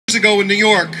Years ago in New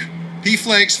York,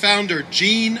 PFLAG's founder,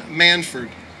 Jean Manford,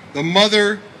 the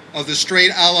mother of the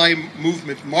straight ally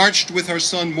movement, marched with her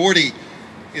son Morty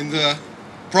in the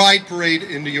Pride Parade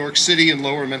in New York City and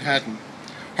Lower Manhattan.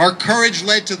 Her courage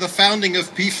led to the founding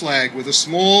of PFLAG with a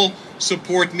small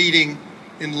support meeting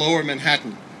in Lower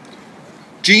Manhattan.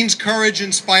 Jean's courage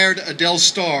inspired Adele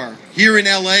Starr here in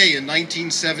LA in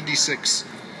 1976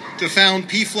 to found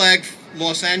PFLAG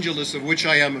Los Angeles, of which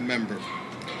I am a member.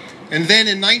 And then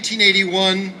in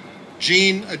 1981,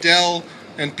 Jean, Adele,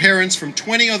 and parents from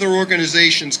 20 other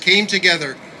organizations came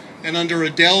together and under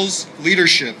Adele's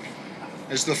leadership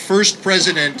as the first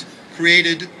president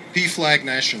created PFLAG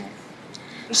National.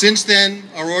 Since then,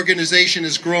 our organization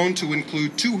has grown to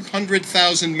include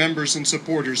 200,000 members and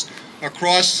supporters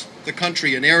across the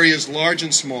country in areas large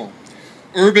and small,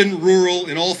 urban, rural,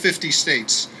 in all 50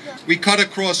 states. We cut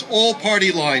across all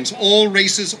party lines, all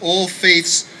races, all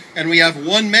faiths, and we have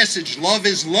one message: love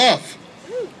is love.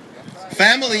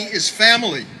 Family is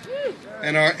family.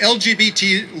 And our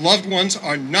LGBT loved ones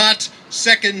are not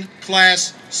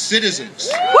second-class citizens.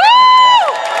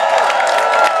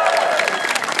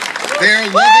 Their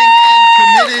loving and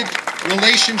committed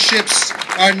relationships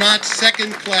are not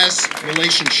second-class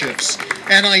relationships.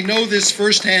 And I know this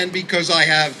firsthand because I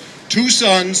have 2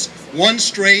 sons, 1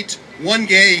 straight, 1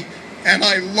 gay, and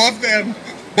I love them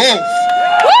both.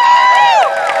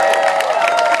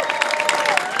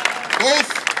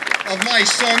 Both of my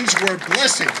sons were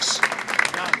blessings.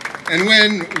 And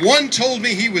when one told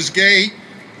me he was gay,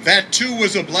 that too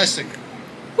was a blessing.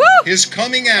 His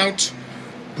coming out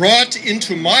brought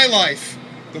into my life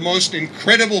the most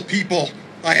incredible people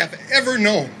I have ever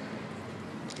known.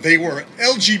 They were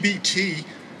LGBT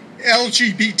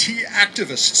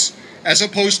activists, as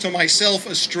opposed to myself,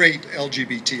 a straight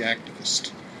LGBT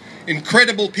activist.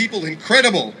 Incredible people,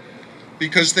 incredible,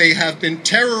 because they have been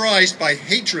terrorized by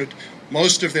hatred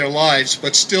most of their lives,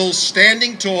 but still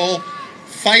standing tall,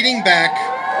 fighting back,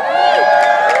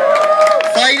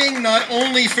 fighting not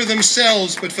only for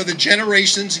themselves, but for the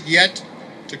generations yet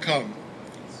to come,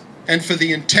 and for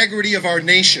the integrity of our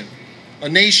nation, a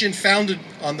nation founded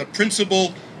on the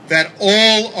principle that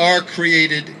all are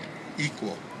created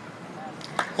equal.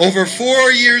 Over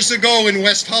 4 years ago in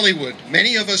West Hollywood,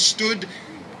 many of us stood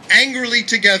angrily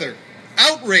together,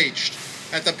 outraged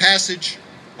at the passage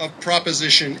of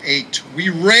Proposition 8. We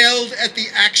railed at the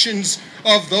actions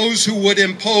of those who would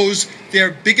impose their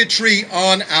bigotry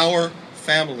on our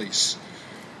families.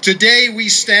 Today we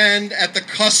stand at the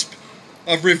cusp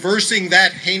of reversing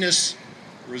that heinous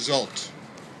result.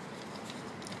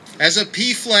 As a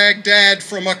PFLAG dad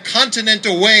from a continent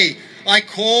away, I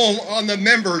call on the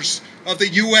members of the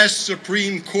U.S.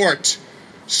 Supreme Court,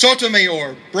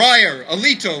 Sotomayor, Breyer,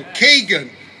 Alito,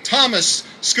 Kagan, Thomas,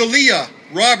 Scalia,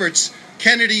 Roberts,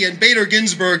 Kennedy, and Bader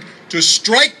Ginsburg to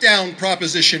strike down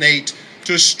Proposition 8,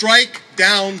 to strike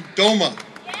down DOMA.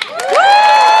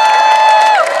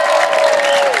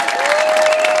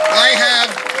 I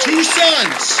have 2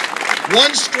 sons,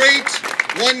 1 straight,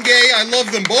 1 gay. I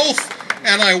love them both,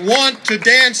 and I want to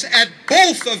dance at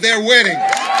both of their weddings.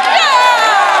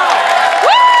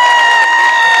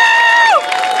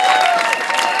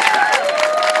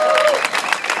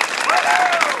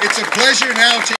 It's a pleasure now to